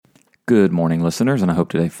Good morning, listeners, and I hope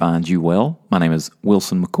today finds you well. My name is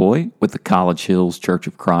Wilson McCoy with the College Hills Church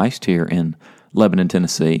of Christ here in Lebanon,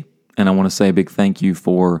 Tennessee, and I want to say a big thank you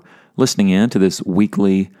for listening in to this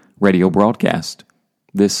weekly radio broadcast.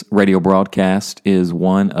 This radio broadcast is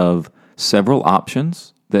one of several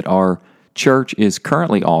options that our church is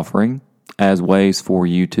currently offering as ways for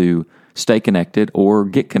you to stay connected or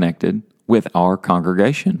get connected with our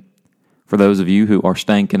congregation. For those of you who are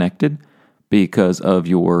staying connected because of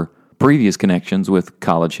your previous connections with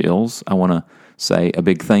College Hills, I want to say a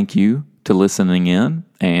big thank you to listening in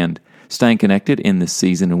and staying connected in this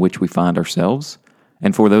season in which we find ourselves.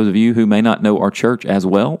 And for those of you who may not know our church as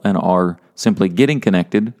well and are simply getting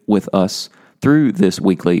connected with us through this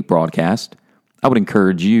weekly broadcast, I would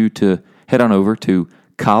encourage you to head on over to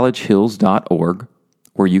collegehills.org,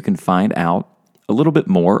 where you can find out a little bit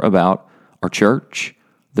more about our church,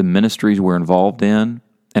 the ministries we're involved in,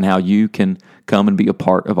 and how you can come and be a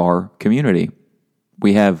part of our community.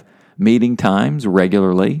 We have meeting times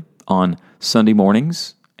regularly on Sunday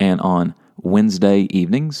mornings and on Wednesday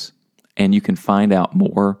evenings, and you can find out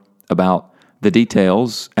more about the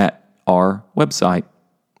details at our website.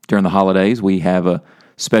 During the holidays, we have a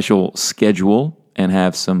special schedule and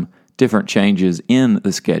have some different changes in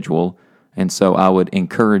the schedule, and so I would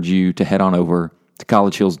encourage you to head on over to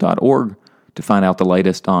collegehills.org to find out the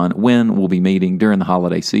latest on when we'll be meeting during the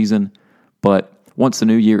holiday season. But once the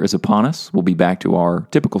new year is upon us, we'll be back to our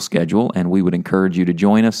typical schedule, and we would encourage you to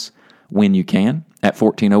join us when you can at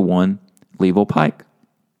 1401 Leeville Pike.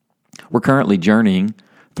 We're currently journeying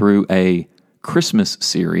through a Christmas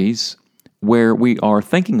series where we are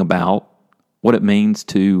thinking about what it means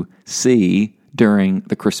to see during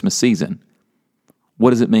the Christmas season. What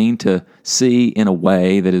does it mean to see in a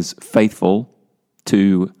way that is faithful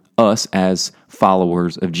to us as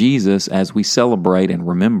followers of Jesus as we celebrate and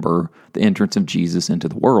remember the entrance of Jesus into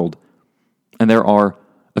the world? And there are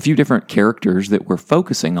a few different characters that we're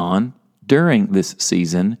focusing on during this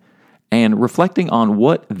season and reflecting on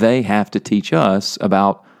what they have to teach us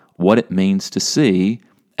about what it means to see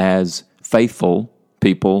as faithful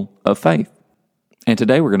people of faith. And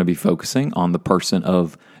today we're going to be focusing on the person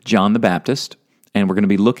of John the Baptist, and we're going to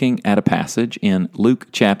be looking at a passage in Luke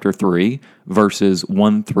chapter 3, verses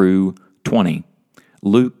 1 through 20.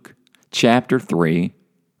 Luke chapter 3,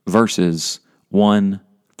 verses 1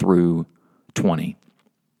 through 20.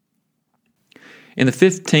 In the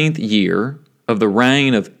 15th year of the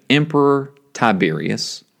reign of Emperor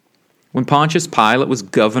Tiberius, when Pontius Pilate was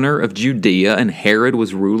governor of Judea and Herod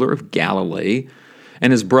was ruler of Galilee,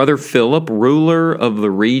 and his brother Philip ruler of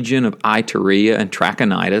the region of Iturea and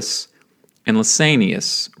Trachonitis, and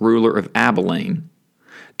Lysanias, ruler of Abilene,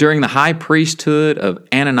 during the high priesthood of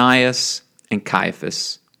Ananias and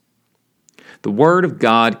Caiaphas. The word of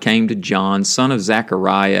God came to John, son of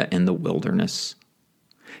Zechariah, in the wilderness.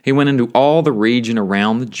 He went into all the region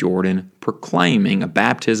around the Jordan, proclaiming a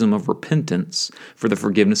baptism of repentance for the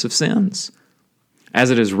forgiveness of sins, as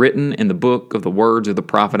it is written in the book of the words of the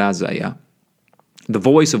prophet Isaiah, the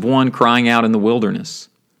voice of one crying out in the wilderness,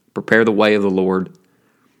 prepare the way of the Lord,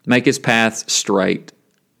 make his paths straight.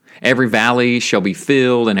 Every valley shall be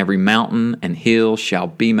filled, and every mountain and hill shall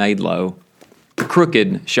be made low. The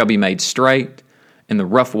crooked shall be made straight, and the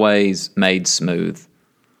rough ways made smooth.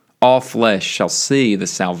 All flesh shall see the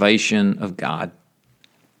salvation of God.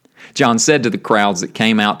 John said to the crowds that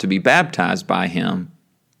came out to be baptized by him,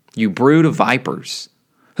 "You brood of vipers,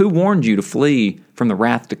 who warned you to flee from the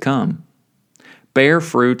wrath to come? Bear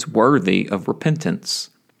fruits worthy of repentance.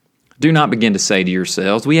 Do not begin to say to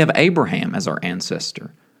yourselves, 'We have Abraham as our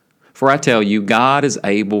ancestor.' For I tell you, God is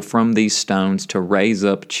able from these stones to raise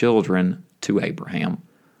up children to Abraham.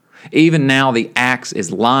 Even now the axe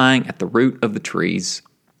is lying at the root of the trees.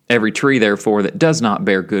 Every tree, therefore, that does not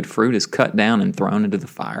bear good fruit is cut down and thrown into the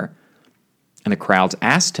fire." And the crowds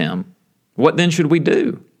asked him, "What then should we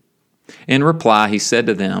do?" In reply he said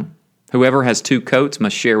to them, "Whoever has 2 coats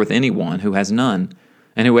must share with anyone who has none,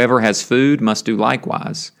 and whoever has food must do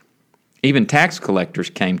likewise." Even tax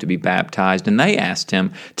collectors came to be baptized, and they asked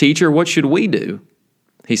him, "Teacher, what should we do?"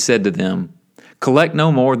 He said to them, "Collect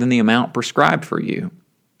no more than the amount prescribed for you."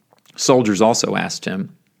 Soldiers also asked him,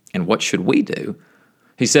 "And what should we do?"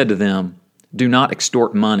 He said to them, "Do not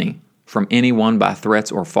extort money from anyone by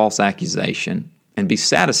threats or false accusation, and be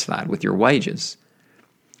satisfied with your wages."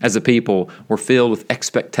 As the people were filled with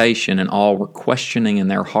expectation and all were questioning in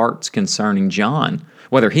their hearts concerning John,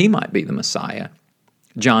 whether he might be the Messiah,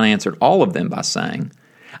 John answered all of them by saying,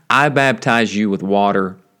 "I baptize you with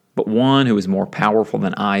water, but one who is more powerful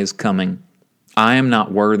than I is coming. I am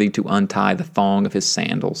not worthy to untie the thong of his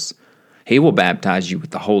sandals. He will baptize you with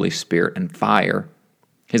the Holy Spirit and fire.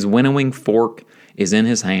 His winnowing fork is in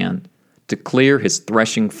his hand to clear his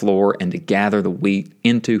threshing floor and to gather the wheat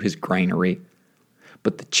into his granary.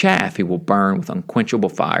 But the chaff he will burn with unquenchable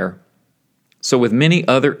fire. So with many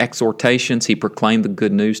other exhortations he proclaimed the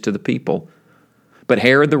good news to the people. But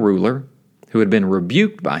Herod the ruler, who had been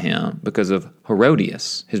rebuked by him because of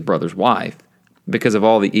Herodias, his brother's wife, because of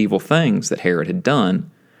all the evil things that Herod had done,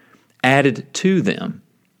 added to them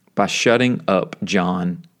by shutting up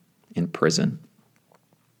John in prison.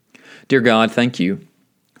 Dear God, thank you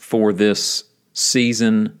for this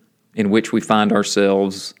season in which we find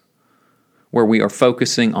ourselves, where we are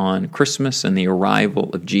focusing on Christmas and the arrival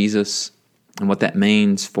of Jesus and what that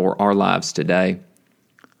means for our lives today.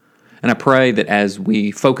 And I pray that as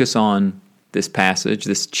we focus on this passage,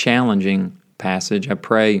 this challenging passage, I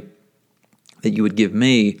pray that you would give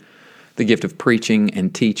me the gift of preaching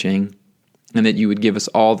and teaching, and that you would give us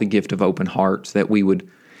all the gift of open hearts, that we would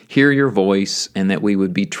hear your voice and that we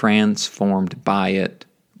would be transformed by it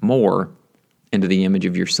more into the image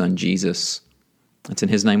of your Son, Jesus. It's in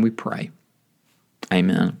his name we pray.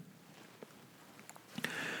 Amen.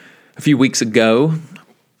 A few weeks ago,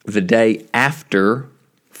 the day after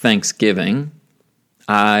Thanksgiving,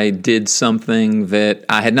 I did something that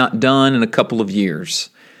I had not done in a couple of years.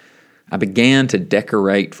 I began to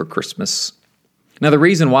decorate for Christmas. Now, the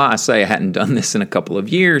reason why I say I hadn't done this in a couple of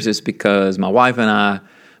years is because my wife and I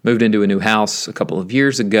moved into a new house a couple of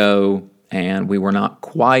years ago, and we were not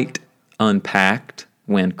quite unpacked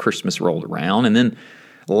when Christmas rolled around. And then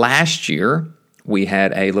last year, we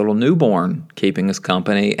had a little newborn keeping us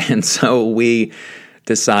company, and so we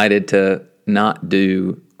decided to not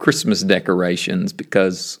do Christmas decorations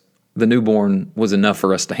because the newborn was enough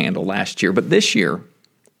for us to handle last year. But this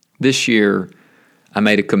year, I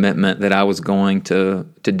made a commitment that I was going to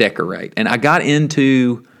decorate. And I got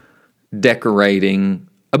into decorating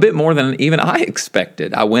a bit more than even I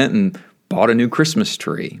expected. I went and bought a new Christmas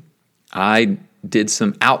tree. I did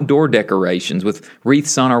some outdoor decorations with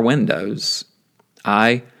wreaths on our windows.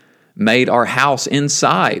 I made our house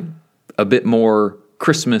inside a bit more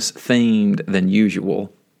Christmas themed than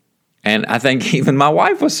usual. And I think even my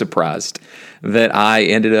wife was surprised that I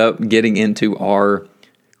ended up getting into our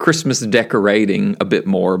Christmas decorating a bit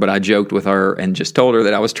more, but I joked with her and just told her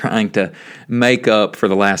that I was trying to make up for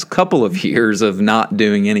the last couple of years of not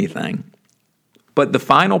doing anything. But the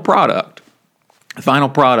final product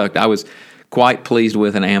I was quite pleased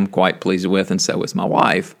with and am quite pleased with, and so was my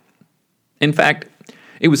wife. In fact,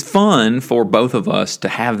 it was fun for both of us to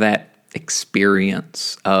have that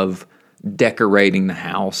experience of decorating the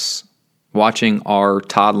house, watching our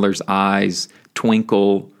toddler's eyes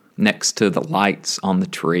twinkle next to the lights on the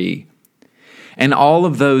tree. And all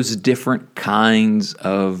of those different kinds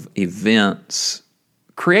of events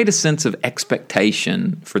create a sense of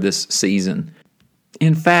expectation for this season.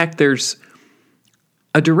 In fact, there's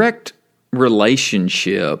a direct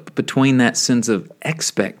relationship between that sense of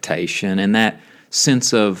expectation and that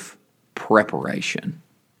sense of preparation.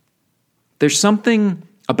 There's something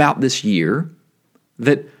about this year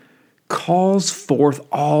that calls forth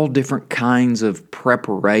all different kinds of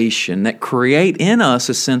preparation that create in us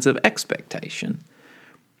a sense of expectation.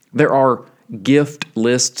 There are gift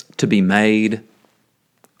lists to be made,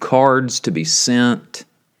 cards to be sent,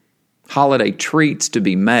 holiday treats to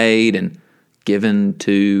be made and given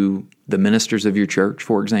to the ministers of your church,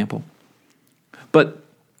 for example. But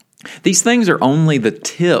these things are only the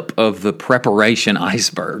tip of the preparation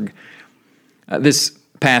iceberg. This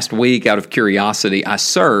past week, out of curiosity, I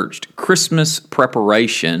searched Christmas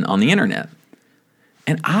preparation on the internet.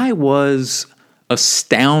 And I was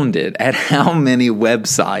astounded at how many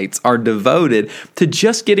websites are devoted to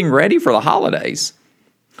just getting ready for the holidays.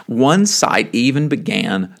 One site even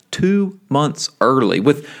began 2 months early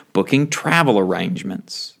with booking travel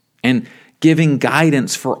arrangements and giving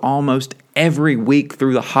guidance for almost every week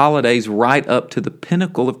through the holidays right up to the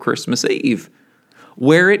pinnacle of Christmas Eve,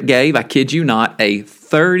 where it gave, I kid you not, a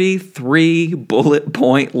 33 bullet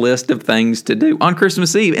point list of things to do on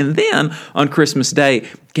Christmas Eve. And then on Christmas Day,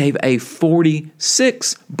 gave a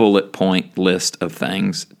 46 bullet point list of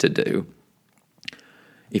things to do.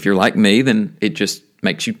 If you're like me, then it just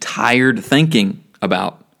makes you tired thinking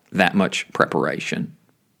about that much preparation.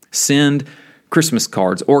 Send Christmas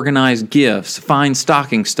cards, organize gifts, find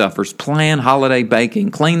stocking stuffers, plan holiday baking,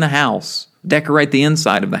 clean the house, decorate the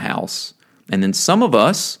inside of the house. And then some of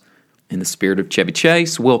us, in the spirit of Chevy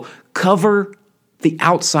Chase, will cover the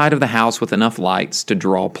outside of the house with enough lights to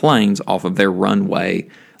draw planes off of their runway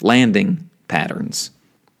landing patterns.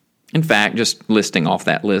 In fact, just listing off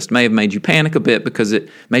that list may have made you panic a bit because it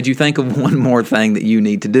made you think of one more thing that you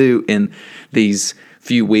need to do in these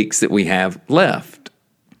few weeks that we have left.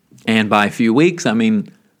 And by a few weeks, I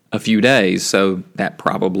mean a few days. So that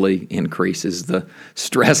probably increases the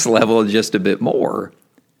stress level just a bit more.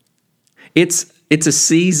 It's a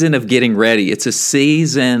season of getting ready. It's a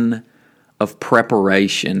season of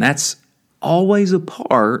preparation. That's always a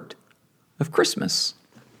part of Christmas.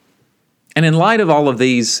 And in light of all of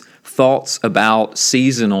these thoughts about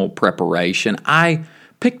seasonal preparation, I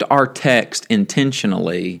picked our text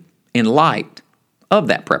intentionally in light of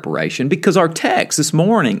that preparation, because our text this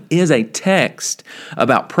morning is a text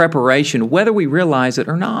about preparation, whether we realize it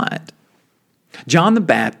or not. John the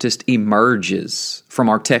Baptist emerges from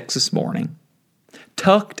our text this morning,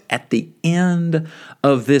 tucked at the end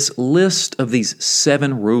of this list of these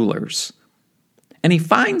 7 rulers. And he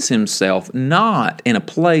finds himself not in a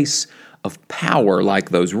place of power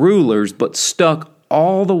like those rulers, but stuck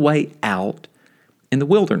all the way out in the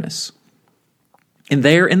wilderness. And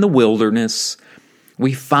there in the wilderness,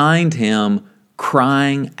 we find him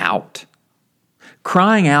crying out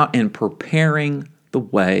and preparing the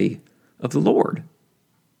way of the Lord.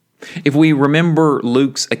 If we remember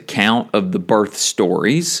Luke's account of the birth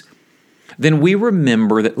stories, then we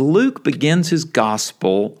remember that Luke begins his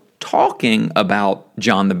gospel talking about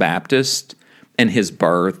John the Baptist and his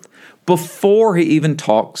birth before he even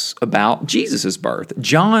talks about Jesus' birth.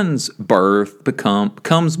 John's birth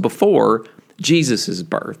comes before Jesus'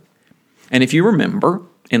 birth. And if you remember,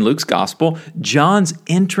 in Luke's gospel, John's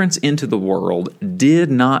entrance into the world did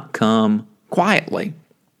not come quietly.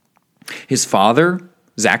 His father,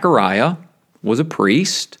 Zechariah, was a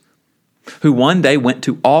priest who one day went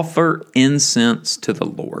to offer incense to the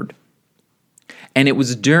Lord. And it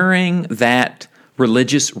was during that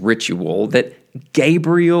religious ritual that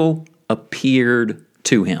Gabriel appeared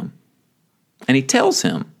to him. And he tells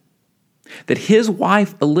him that his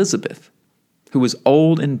wife Elizabeth, who was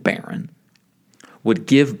old and barren, would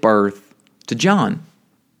give birth to John.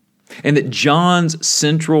 And that John's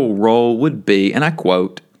central role would be, and I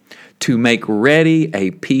quote, to make ready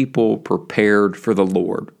a people prepared for the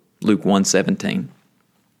Lord. Luke 1:17.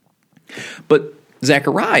 But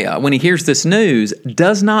Zechariah, when he hears this news,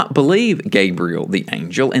 does not believe Gabriel the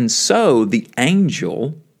angel, and so the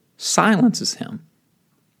angel silences him,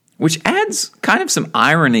 which adds kind of some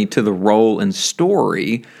irony to the role and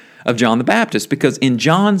story of John the Baptist, because in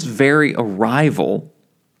John's very arrival,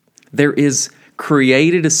 there is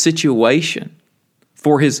created a situation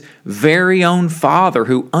for his very own father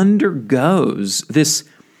who undergoes this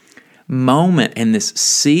moment and this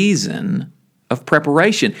season of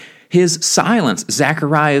preparation. His silence,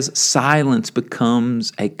 Zechariah's silence,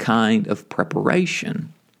 becomes a kind of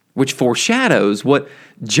preparation, which foreshadows what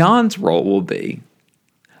John's role will be,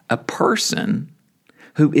 a person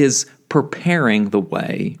who is preparing the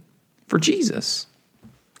way for Jesus.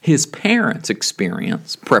 His parents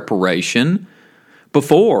experience preparation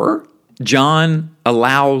before John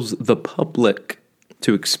allows the public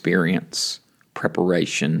to experience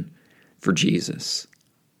preparation for Jesus.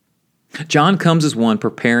 John comes as one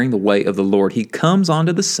preparing the way of the Lord. He comes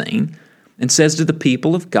onto the scene and says to the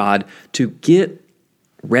people of God to get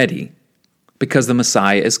ready because the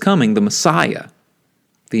Messiah is coming. The Messiah,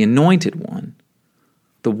 the anointed one,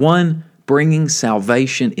 the one bringing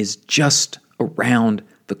salvation, is just around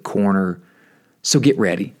the corner. So get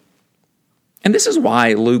ready. And this is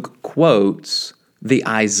why Luke quotes the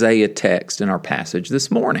Isaiah text in our passage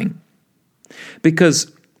this morning,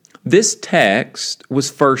 because this text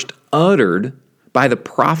was first uttered by the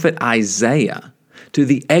prophet Isaiah to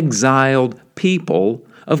the exiled people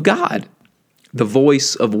of God. The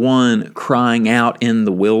voice of one crying out in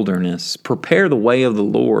the wilderness, "Prepare the way of the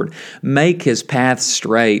Lord, make his path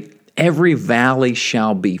straight. Every valley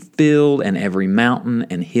shall be filled, and every mountain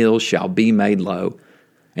and hill shall be made low,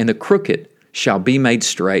 and the crooked shall be made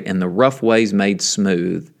straight, and the rough ways made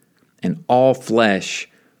smooth, and all flesh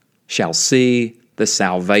shall see the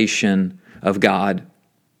salvation of God."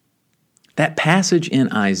 That passage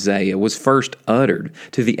in Isaiah was first uttered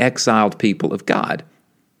to the exiled people of God.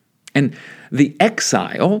 And the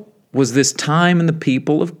exile was this time in the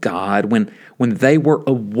people of God when they were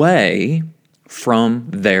away from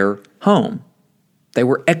their home. They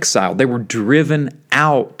were exiled. They were driven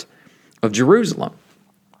out of Jerusalem.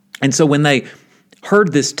 And so when they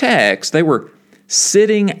heard this text, they were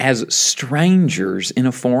sitting as strangers in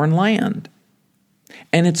a foreign land.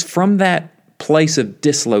 And it's from that place of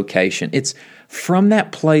dislocation, it's from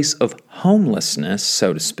that place of homelessness,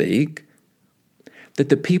 so to speak, that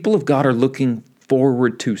the people of God are looking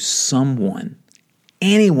forward to someone,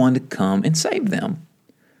 anyone to come and save them.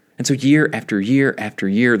 And so year after year after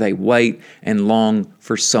year, they wait and long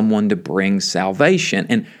for someone to bring salvation.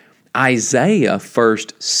 And Isaiah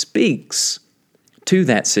first speaks to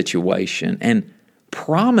that situation and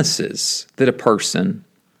promises that a person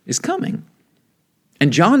is coming.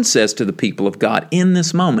 And John says to the people of God in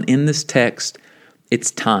this moment, in this text,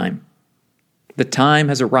 it's time. The time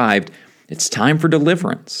has arrived. It's time for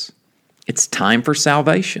deliverance. It's time for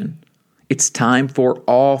salvation. It's time for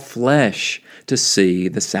all flesh to see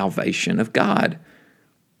the salvation of God.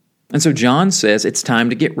 And so John says it's time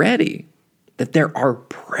to get ready, that there are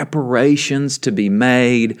preparations to be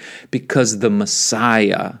made because the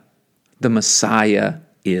Messiah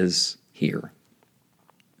is here.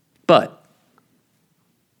 But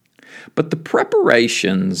the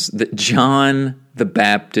preparations that John the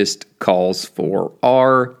Baptist calls for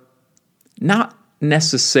are not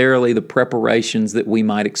necessarily the preparations that we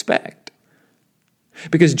might expect.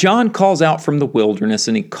 Because John calls out from the wilderness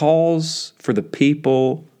and he calls for the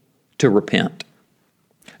people to repent.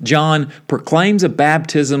 John proclaims a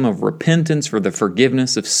baptism of repentance for the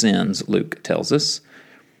forgiveness of sins, Luke tells us.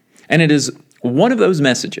 And it is one of those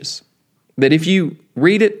messages that if you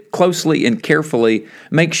read it closely and carefully,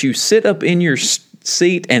 makes you sit up in your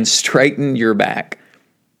seat and straighten your back.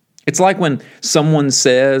 It's like when someone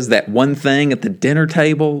says that one thing at the dinner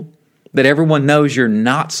table that everyone knows you're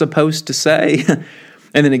not supposed to say,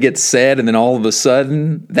 and then it gets said, and then all of a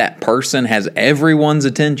sudden, that person has everyone's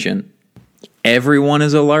attention. Everyone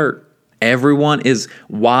is alert. Everyone is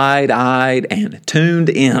wide-eyed and tuned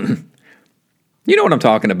in. You know what I'm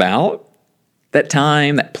talking about. That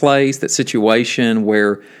time, that place, that situation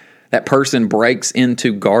where that person breaks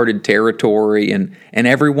into guarded territory and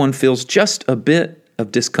everyone feels just a bit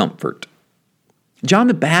of discomfort. John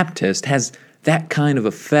the Baptist has that kind of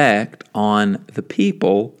effect on the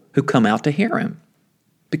people who come out to hear him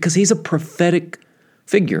because he's a prophetic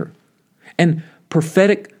figure. And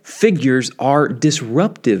prophetic figures are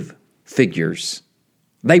disruptive figures.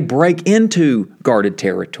 They break into guarded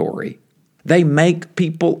territory. They make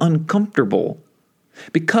people uncomfortable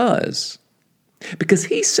because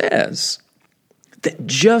he says that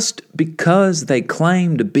just because they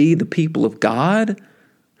claim to be the people of God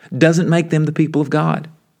doesn't make them the people of God.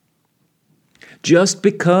 Just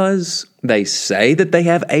because they say that they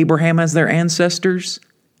have Abraham as their ancestors,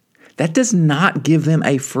 that does not give them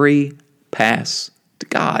a free pass to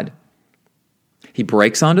God. He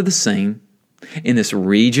breaks onto the scene in this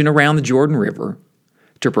region around the Jordan River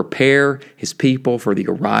to prepare his people for the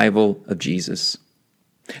arrival of Jesus,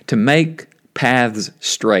 to make paths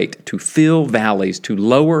straight, to fill valleys, to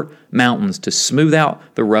lower mountains, to smooth out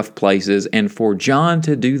the rough places. And for John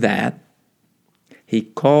to do that, he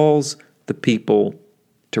calls the people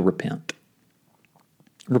to repent.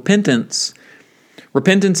 Repentance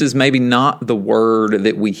is maybe not the word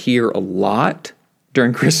that we hear a lot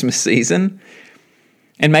during Christmas season.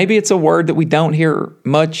 And maybe it's a word that we don't hear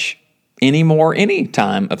much anymore any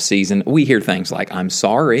time of season. We hear things like, I'm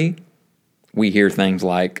sorry. We hear things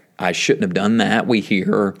like, I shouldn't have done that. We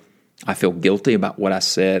hear, I feel guilty about what I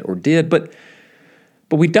said or did. But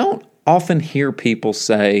we don't often hear people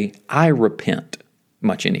say, I repent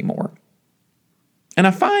much anymore. And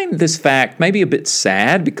I find this fact maybe a bit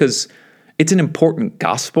sad because it's an important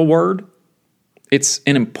gospel word. It's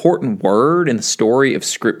an important word in the story of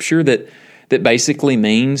Scripture that basically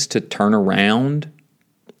means to turn around,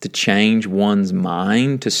 to change one's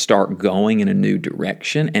mind, to start going in a new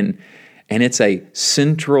direction. And it's a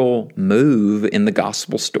central move in the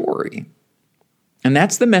gospel story. And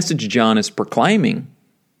that's the message John is proclaiming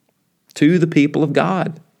to the people of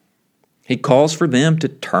God. He calls for them to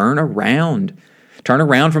turn around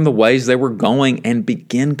from the ways they were going and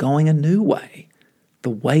begin going a new way, the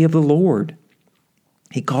way of the Lord.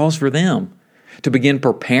 He calls for them to begin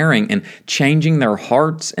preparing and changing their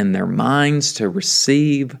hearts and their minds to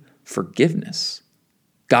receive forgiveness,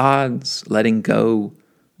 God's letting go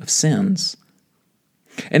of sins.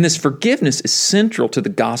 And this forgiveness is central to the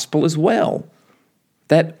gospel as well,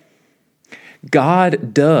 that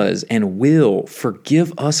God does and will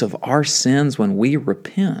forgive us of our sins when we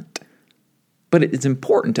repent. But it is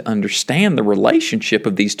important to understand the relationship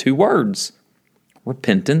of these two words,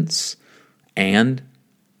 repentance and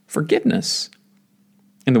forgiveness.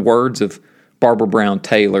 In the words of Barbara Brown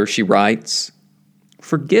Taylor, she writes,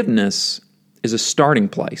 forgiveness is a starting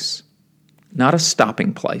place, not a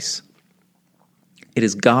stopping place. It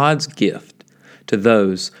is God's gift to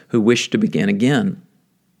those who wish to begin again.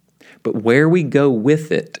 But where we go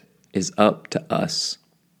with it is up to us.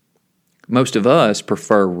 Most of us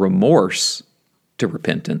prefer remorse to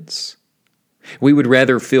repentance. We would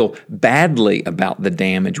rather feel badly about the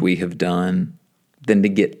damage we have done than to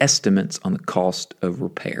get estimates on the cost of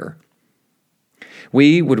repair.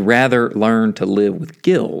 We would rather learn to live with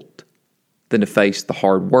guilt than to face the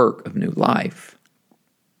hard work of new life.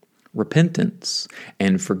 repentance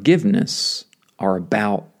and forgiveness are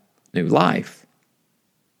about new life.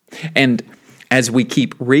 And as we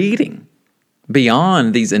keep reading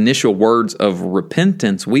beyond these initial words of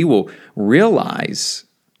repentance, we will realize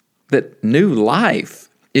that new life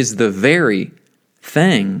is the very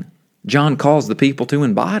thing John calls the people to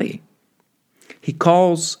embody. He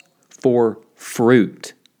calls for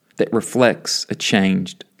fruit that reflects a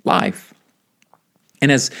changed life.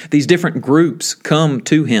 And as these different groups come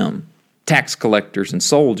to him, tax collectors and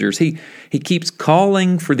soldiers, he keeps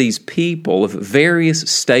calling for these people of various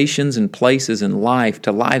stations and places in life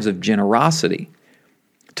to lives of generosity,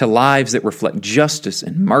 to lives that reflect justice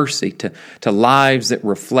and mercy, to lives that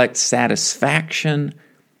reflect satisfaction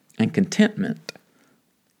and contentment.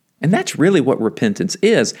 And that's really what repentance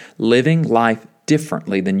is, living life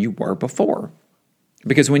differently than you were before.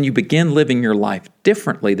 Because when you begin living your life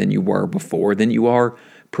differently than you were before, then you are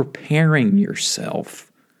preparing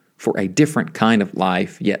yourself for a different kind of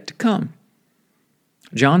life yet to come.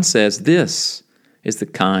 John says this is the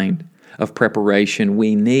kind of preparation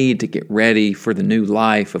we need to get ready for the new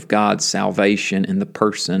life of God's salvation in the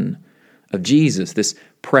person of Jesus, this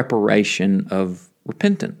preparation of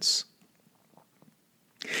repentance.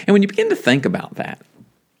 And when you begin to think about that,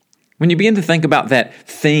 when you begin to think about that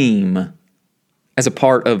theme as a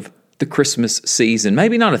part of the Christmas season,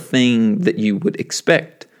 maybe not a theme that you would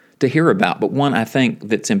expect to hear about, but one I think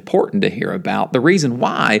that's important to hear about. The reason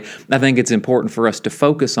why I think it's important for us to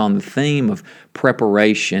focus on the theme of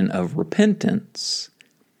preparation of repentance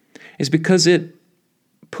is because it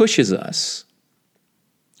pushes us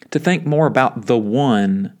to think more about the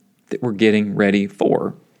one that we're getting ready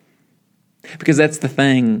for. Because that's the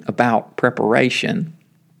thing about preparation.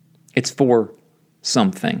 It's for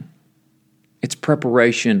something. It's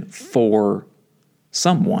preparation for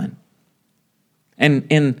someone. And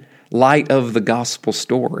in light of the gospel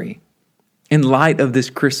story, in light of this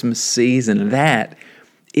Christmas season, that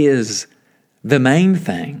is the main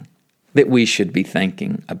thing that we should be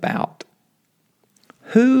thinking about.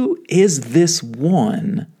 Who is this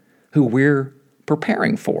one who we're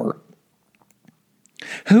preparing for?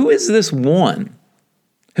 Who is this one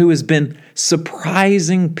who has been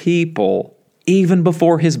surprising people even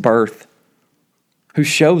before his birth, who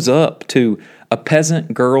shows up to a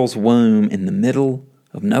peasant girl's womb in the middle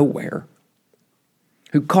of nowhere,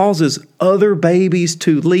 who causes other babies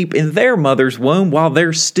to leap in their mother's womb while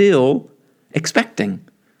they're still expecting?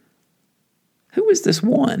 Who is this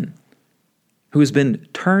one who has been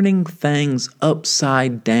turning things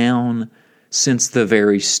upside down since the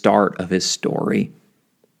very start of his story?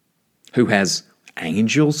 Who has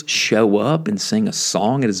angels show up and sing a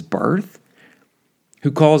song at his birth?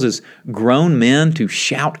 Who causes grown men to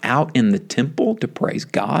shout out in the temple to praise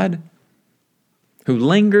God? Who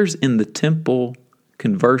lingers in the temple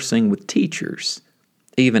conversing with teachers,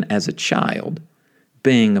 even as a child,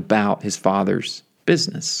 being about his father's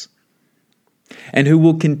business? And who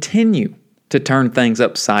will continue to turn things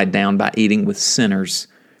upside down by eating with sinners,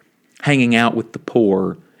 hanging out with the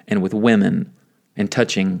poor and with women, and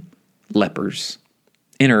touching lepers,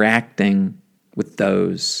 interacting with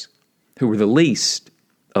those who were the least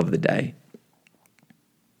of the day?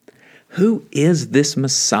 Who is this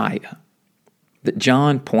Messiah that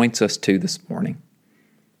John points us to this morning,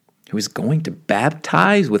 who is going to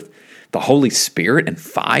baptize with the Holy Spirit and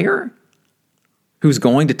fire? Who's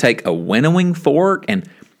going to take a winnowing fork and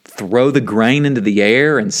throw the grain into the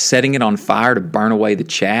air and setting it on fire to burn away the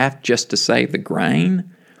chaff just to save the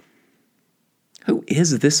grain? Who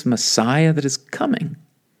is this Messiah that is coming?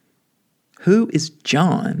 Who is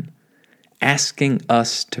John asking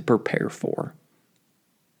us to prepare for?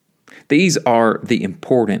 These are the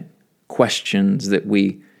important questions that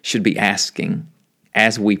we should be asking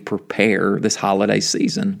as we prepare this holiday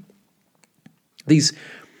season. These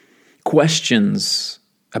questions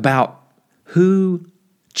about who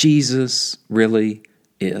Jesus really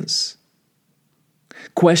is.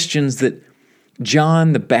 Questions that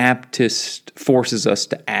John the Baptist forces us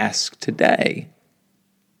to ask today.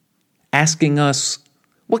 Asking us,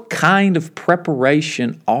 what kind of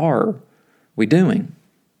preparation are we doing?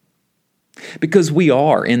 Because we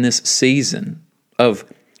are in this season of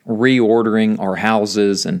reordering our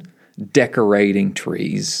houses and decorating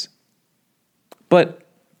trees. But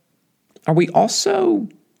are we also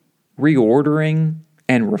reordering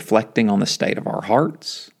and reflecting on the state of our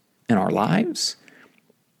hearts and our lives?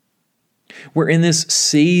 We're in this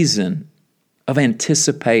season of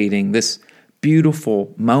anticipating this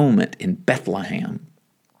beautiful moment in Bethlehem.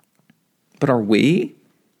 But are we?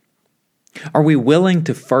 Are we willing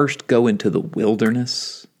to first go into the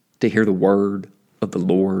wilderness to hear the word of the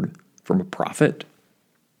Lord from a prophet?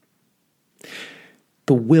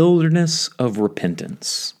 The wilderness of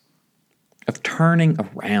repentance, of turning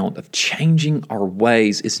around, of changing our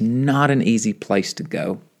ways is not an easy place to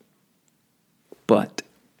go. But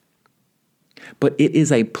it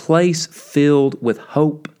is a place filled with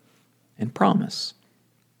hope and promise.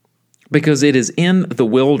 Because it is in the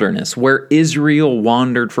wilderness where Israel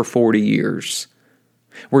wandered for 40 years,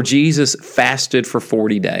 where Jesus fasted for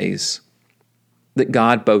 40 days, that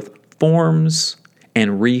God both forms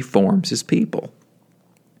and reforms His people.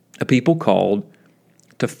 A people called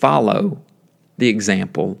to follow the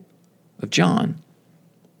example of John.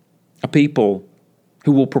 A people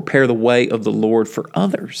who will prepare the way of the Lord for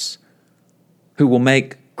others, who will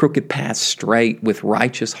make crooked paths straight with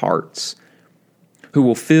righteous hearts, who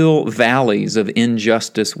will fill valleys of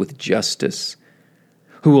injustice with justice,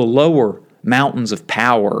 who will lower mountains of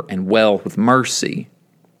power and wealth with mercy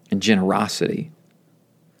and generosity,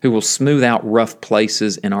 who will smooth out rough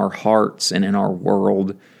places in our hearts and in our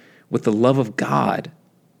world with the love of God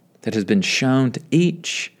that has been shown to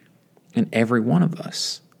each and every one of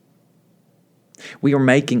us. We are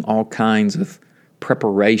making all kinds of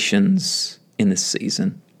preparations in this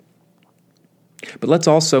season. But let's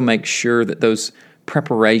also make sure that those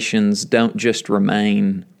preparations don't just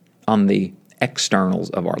remain on the externals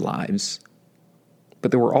of our lives,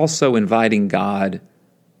 but that we're also inviting God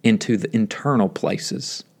into the internal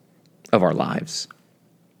places of our lives,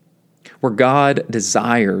 where God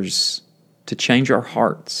desires to change our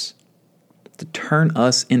hearts, to turn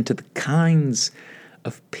us into the kinds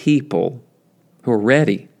of people who are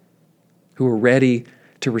ready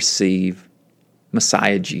to receive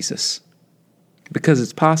Messiah Jesus. Because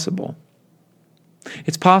it's possible.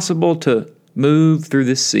 It's possible to move through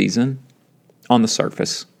this season on the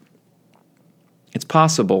surface. It's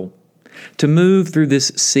possible to move through this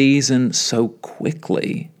season so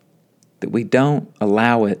quickly that we don't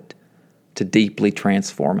allow it to deeply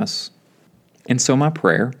transform us. And so my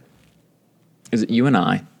prayer is that you and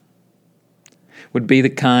I would be the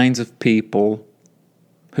kinds of people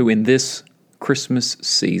who in this Christmas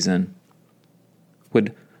season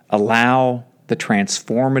would allow the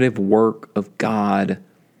transformative work of God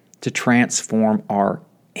to transform our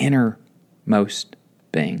innermost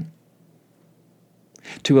being.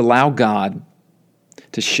 To allow God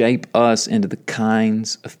to shape us into the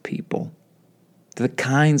kinds of people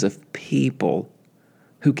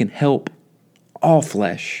who can help all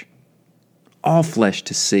flesh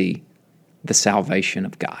to see the salvation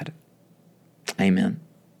of God. Amen.